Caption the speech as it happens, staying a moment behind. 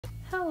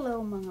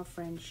Hello mga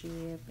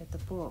friendship. Ito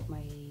po,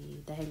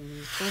 dahil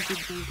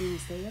COVID-19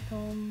 stay at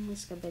home,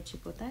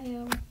 escabecheng po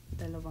tayo.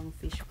 2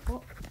 fish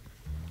po.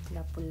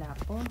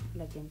 Lapu-lapo.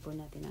 Lagyan po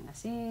natin ng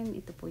asin.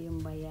 Ito po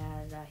yung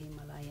bayara,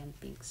 Himalayan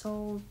pink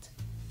salt.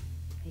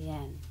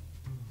 Ayan.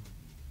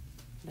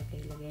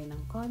 Lagay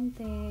ng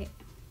konti.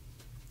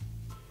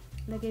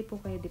 Lagay po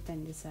kayo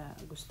depende sa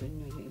gusto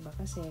nyo. Yung iba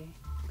kasi,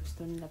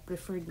 gusto nila,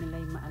 preferred nila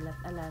yung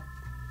maalat-alat.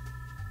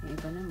 Yung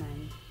iba naman,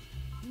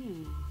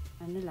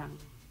 ano lang,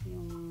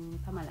 yung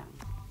tama lang.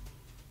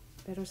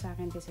 Pero sa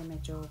akin kasi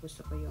medyo gusto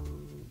ko yung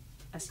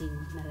asin,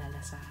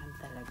 nalalasahan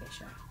talaga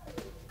siya.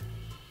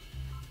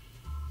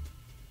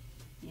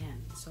 Yan.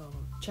 So,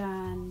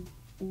 tiyan,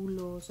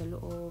 ulo, sa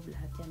loob,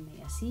 lahat yan may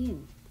asin.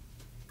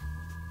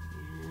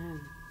 Yan.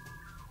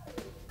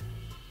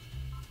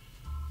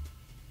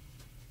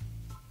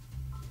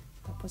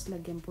 Tapos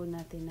lagyan po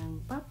natin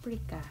ng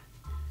paprika.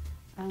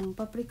 Ang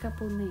paprika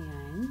po na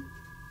yan,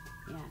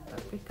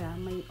 paprika,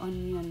 may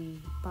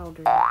onion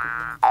powder na po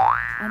yan.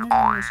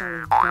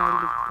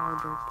 Garlic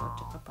powder po,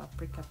 tsaka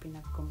paprika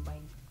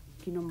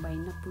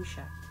kinumbine na po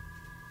siya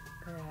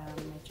para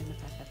medyo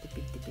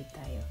nakakatipid-tipid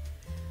tayo.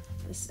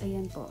 Tapos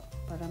ayan po,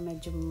 para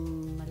medyo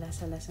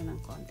malasa-lasa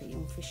ng konti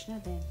yung fish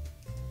natin.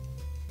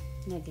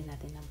 Lagyan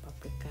natin ng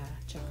paprika,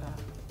 tsaka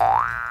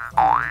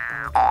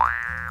onion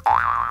powder.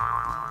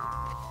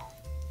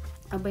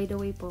 By the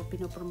way po,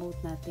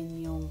 pinopromote natin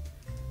yung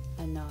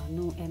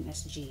new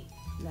MSG.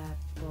 Lahat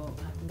po,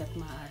 hanggat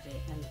maaari,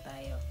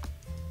 tayo.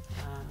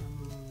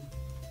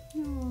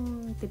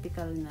 Yung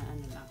typical na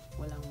lang,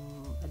 walang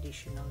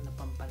additional na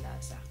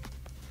pampalasa.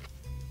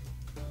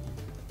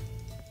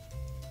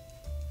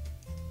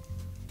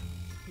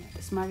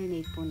 Tapos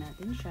marinate po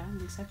natin siya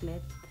ng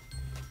saglit.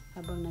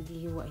 Habang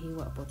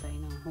naghihiwa-hiwa po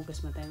tayo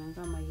hugas mo tayo ng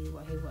kamay,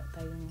 hiwa-hiwa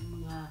tayo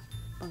ng mga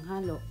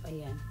panghalo.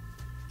 Ayan.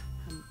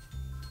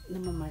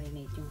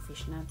 Namamarinate yung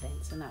fish natin.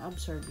 So,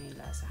 na-absorb yung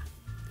lasa.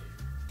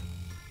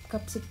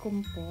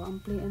 Capsicum po,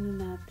 ang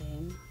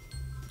natin,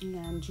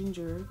 yan,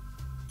 ginger.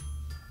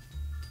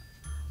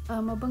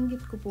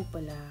 Mabanggit ko po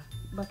pala,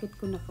 bakit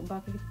po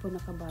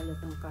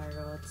nakabalot ng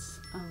carrots,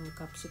 ang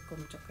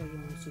capsicum, tsaka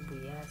yung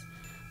sibuyas.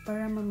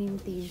 Para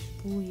ma-maintain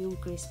po yung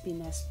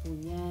crispiness po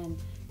niyan.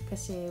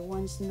 Kasi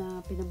once na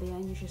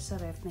pinabayaan nyo siya sa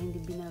ref na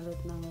hindi binalot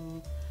ng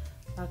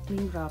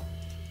cling wrap,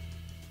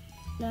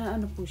 na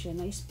po siya,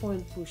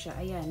 na-spoiled po siya.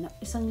 Ayan,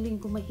 1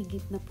 linggo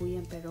mahigit na po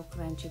yan, pero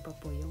crunchy pa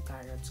po yung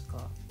carrots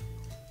ko.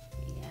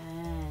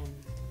 Ayan.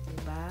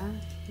 Diba?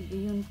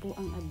 Yun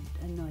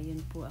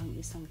po ang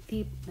isang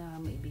tip na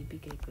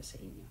maibibigay ko sa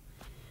inyo.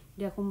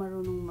 Hindi ako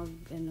marunong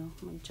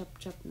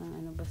mag-chop-chop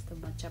ng basta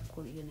ma-chop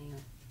ko, yun na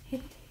yun.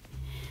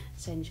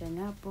 Sensya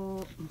nga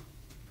po.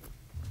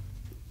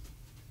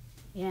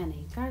 Ayan,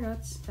 yung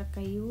carrots,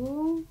 saka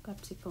yung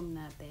capsicum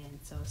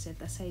natin. So, set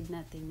aside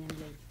natin yan,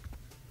 like.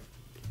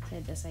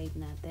 Set aside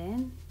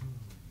natin.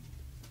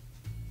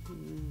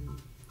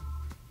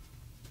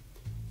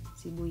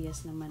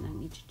 Sibuyas naman ang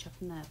i-chop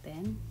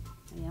natin.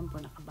 Ayan po,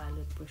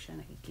 nakabalot po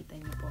siya. Nakikita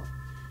niyo po.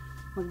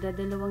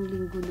 Magdadalawang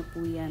linggo na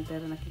po yan,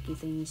 pero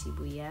nakikita niyo yung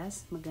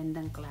sibuyas.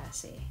 Magandang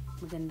klase.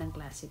 Magandang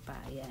klase pa.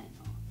 Ayan.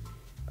 Oh.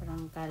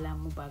 Parang kala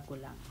mo bago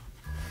lang.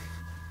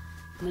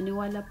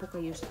 Maniwala po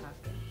kayo sa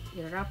akin.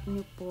 I-wrap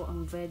niyo po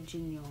ang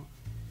veggie niyo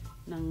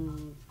ng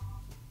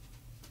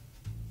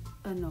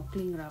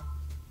cling wrap.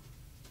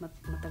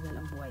 Matagal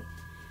ang buhay.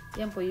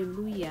 Yan po yung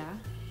luya.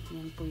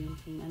 Yan po yung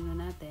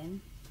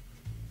natin.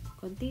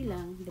 Konti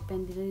lang.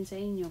 Depende na rin sa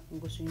inyo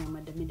kung gusto nyo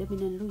madami-dami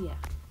ng luya.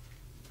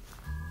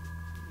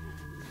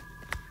 Yan.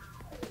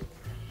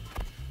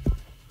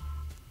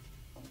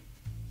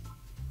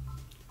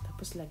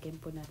 Tapos lagyan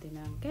po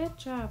natin ng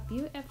ketchup,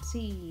 UFC.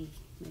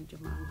 Medyo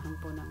maanghang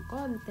po ng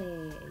konti.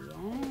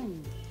 Ayan.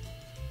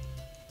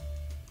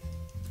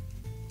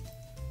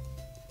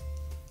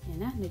 Yan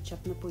na.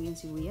 Na-chop na po yung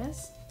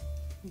sibuyas,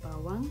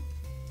 bawang,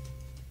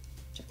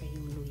 tsaka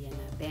yung luya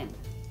natin.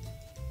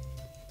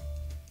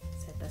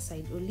 Set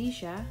aside uli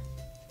siya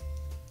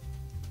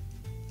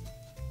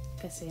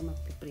kasi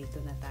magpiprito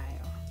na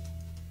tayo.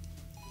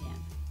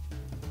 Ayan.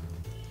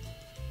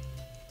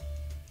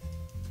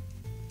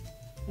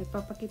 May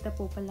papakita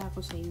po pala ako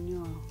sa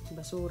inyo.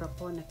 Basura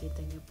po,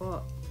 nakita nyo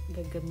po.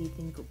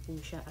 Gagamitin ko po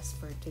siya as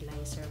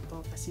fertilizer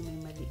po kasi may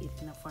maliit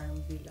na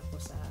farmville ako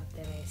sa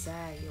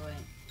Teresa.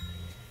 Yun.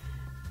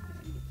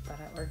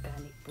 Para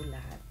organic po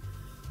lahat.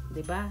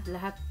 'Di ba?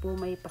 Lahat po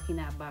may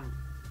pakinabang.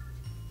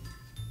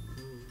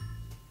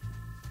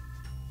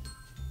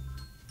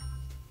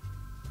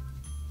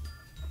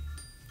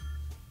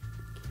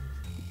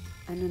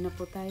 Ano na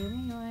po tayo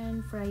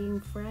ngayon?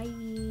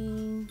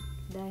 Frying.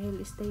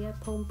 Dahil stay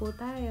at home po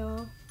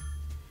tayo.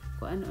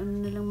 Kung ano-ano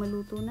na lang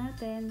maluto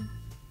natin.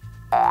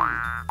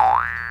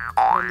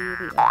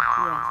 Daliri.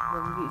 Yan.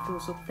 Huwag niyo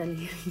itusok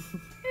daliri.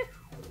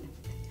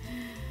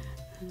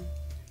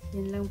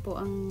 Yan lang po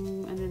ang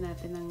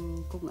natin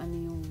ng kung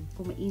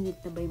mainit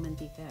na ba yung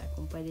mantika,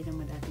 kung pwede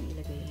naman natin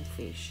ilagay yung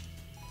fish.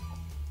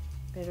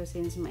 Pero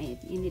since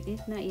mainit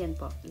na, yan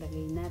po,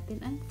 lagay natin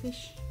ang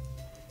fish.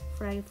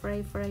 Fry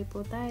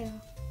po tayo.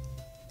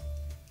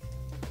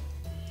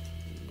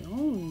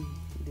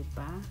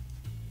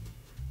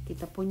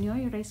 Kita po nyo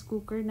yung rice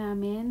cooker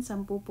namin.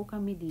 10 po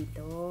kami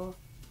dito.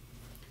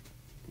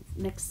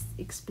 Next,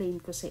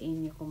 explain ko sa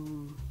inyo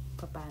kung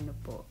paano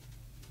po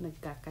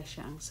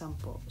nagkakasya ang 10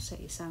 sa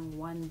isang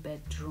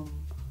 1-bedroom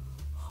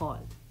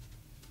hall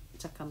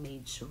tsaka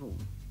maid's room.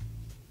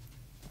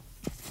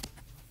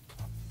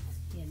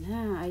 Yan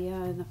na.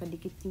 Ayan,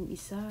 nakadikit yung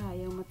isa.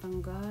 Ayaw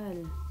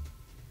matanggal.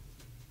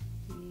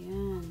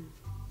 Ayan.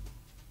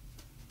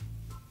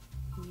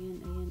 Ayan,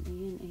 ayan,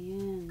 ayan,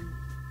 ayan.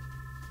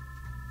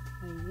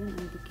 Ayan,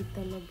 ang dikit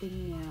talaga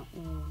niya.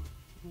 Oh,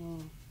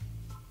 oh.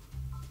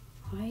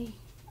 Ay,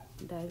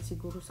 dahil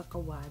siguro sa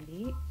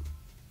kawali.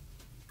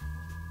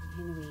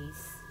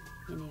 Anyways,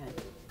 yun yun.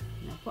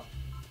 Yan po.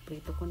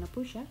 Prito ko na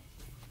po siya.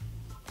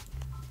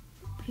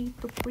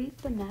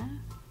 Prito na.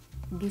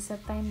 Gisa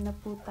time na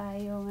po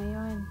tayo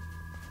ngayon.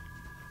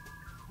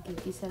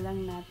 Gigisa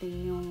lang natin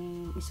yung,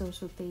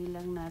 isosutay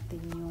lang natin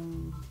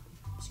yung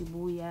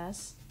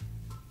sibuyas,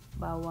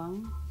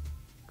 bawang,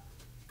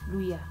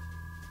 luya.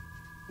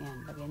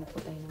 Yan, lagyan na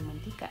po tayo ng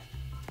mantika.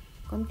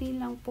 Konti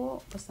lang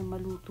po, basta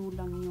maluto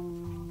lang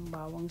yung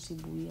bawang,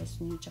 sibuyas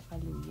nyo, tsaka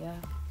luya.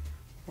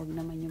 Huwag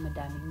naman yung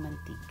madaming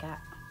mantika.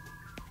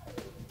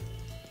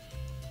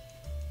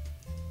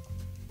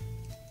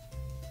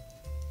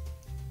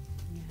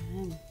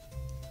 Yan.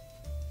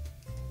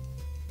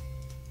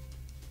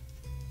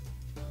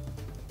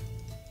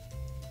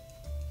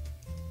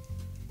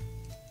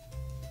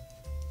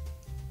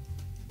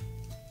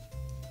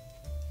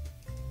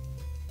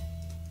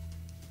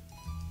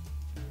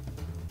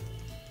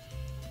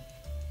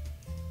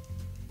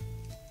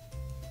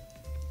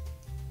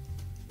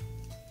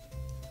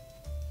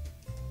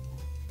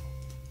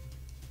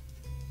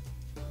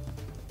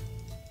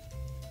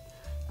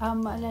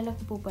 Maalala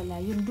ko po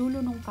pala, yung dulo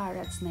ng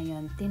carrots na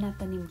yun,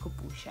 tinatanim ko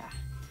po siya.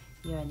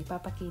 Yun,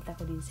 ipapakita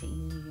ko din sa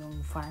inyo yung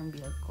farm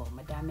bill ko.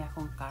 Madami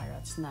akong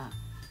carrots na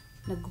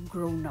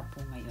nag-grow na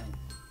po ngayon.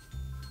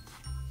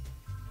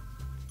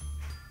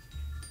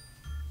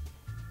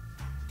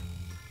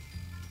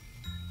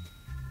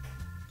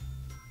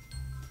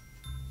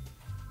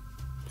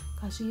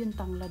 Kasi yung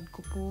tanglad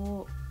ko po,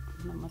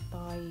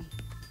 namatay.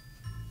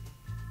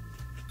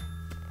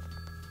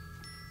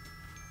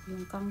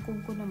 Yung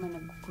kangkong ko naman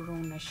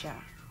nag-grow na siya.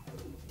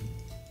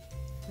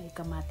 May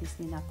kamatis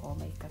din ako,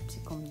 may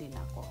capsicum din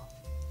ako.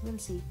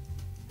 We'll see.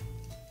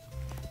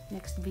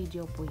 Next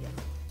video po yan.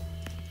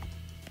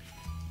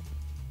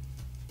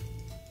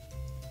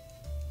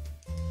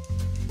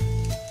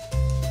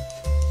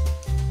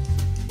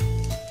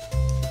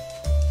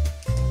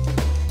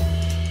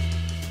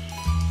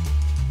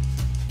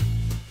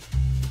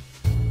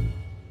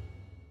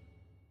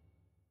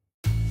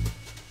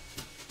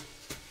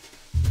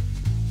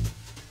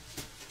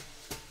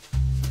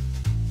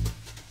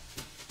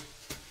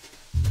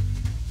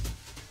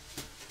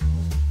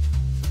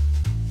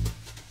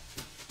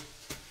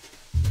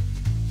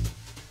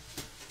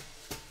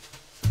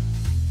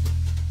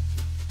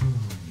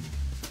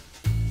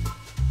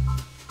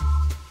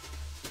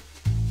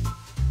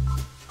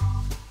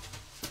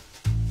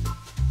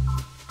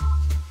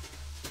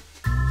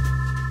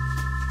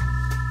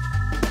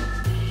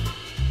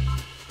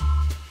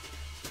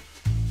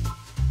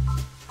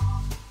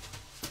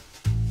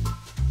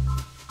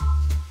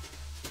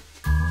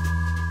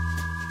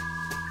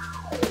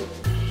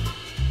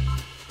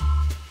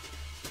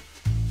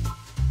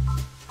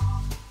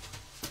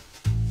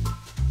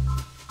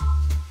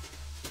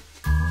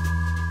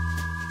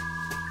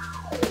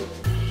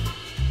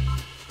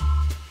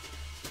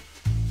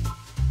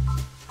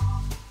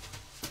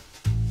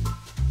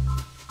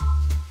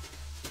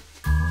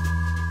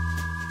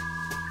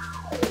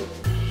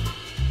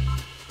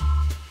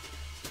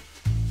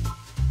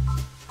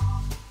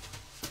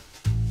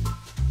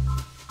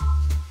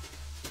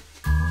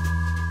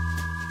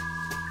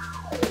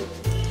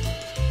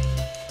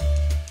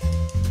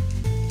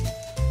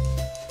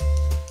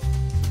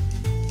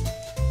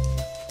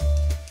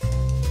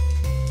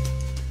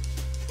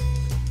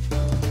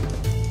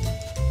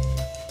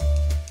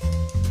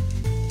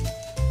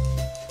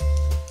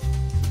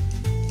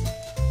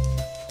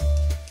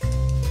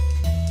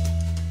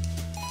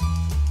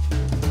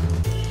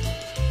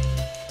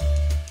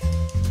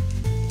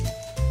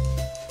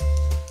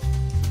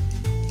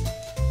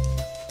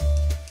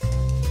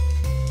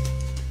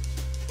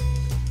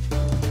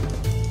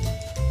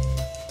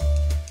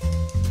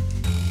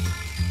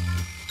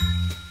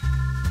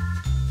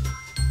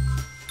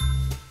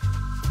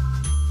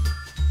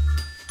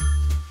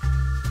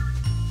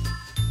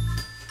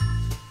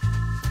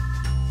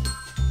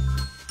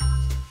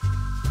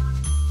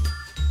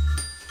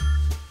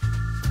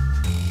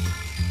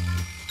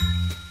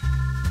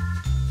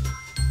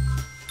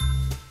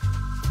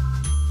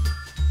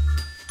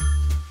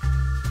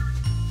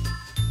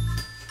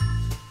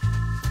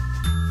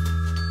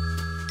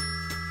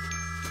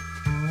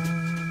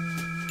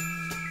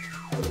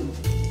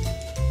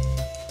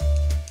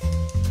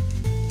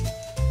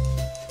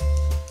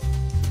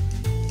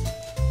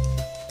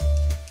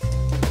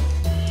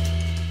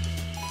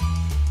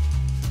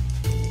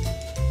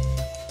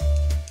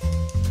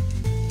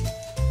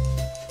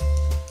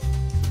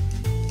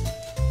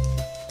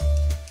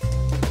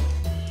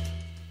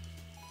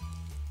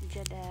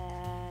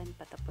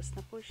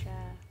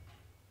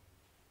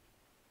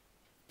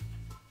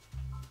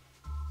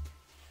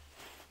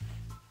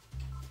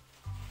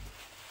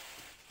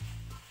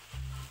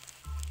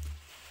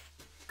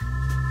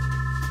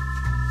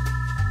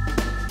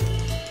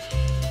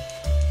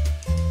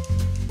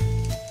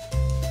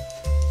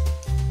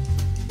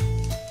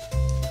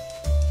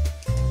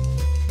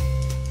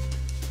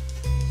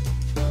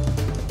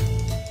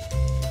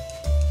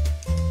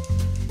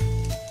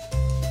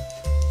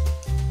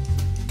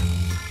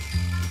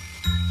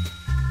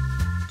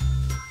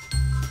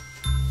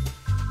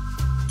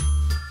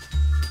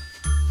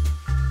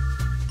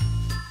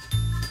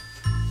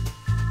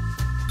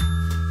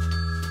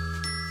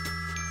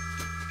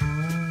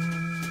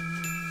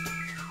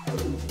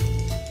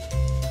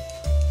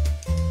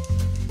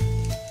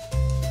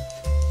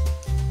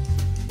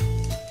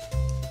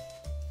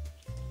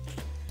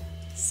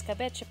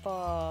 escabeche po.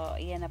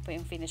 Iyan na po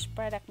yung finished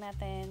product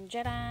natin.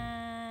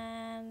 Tcharam!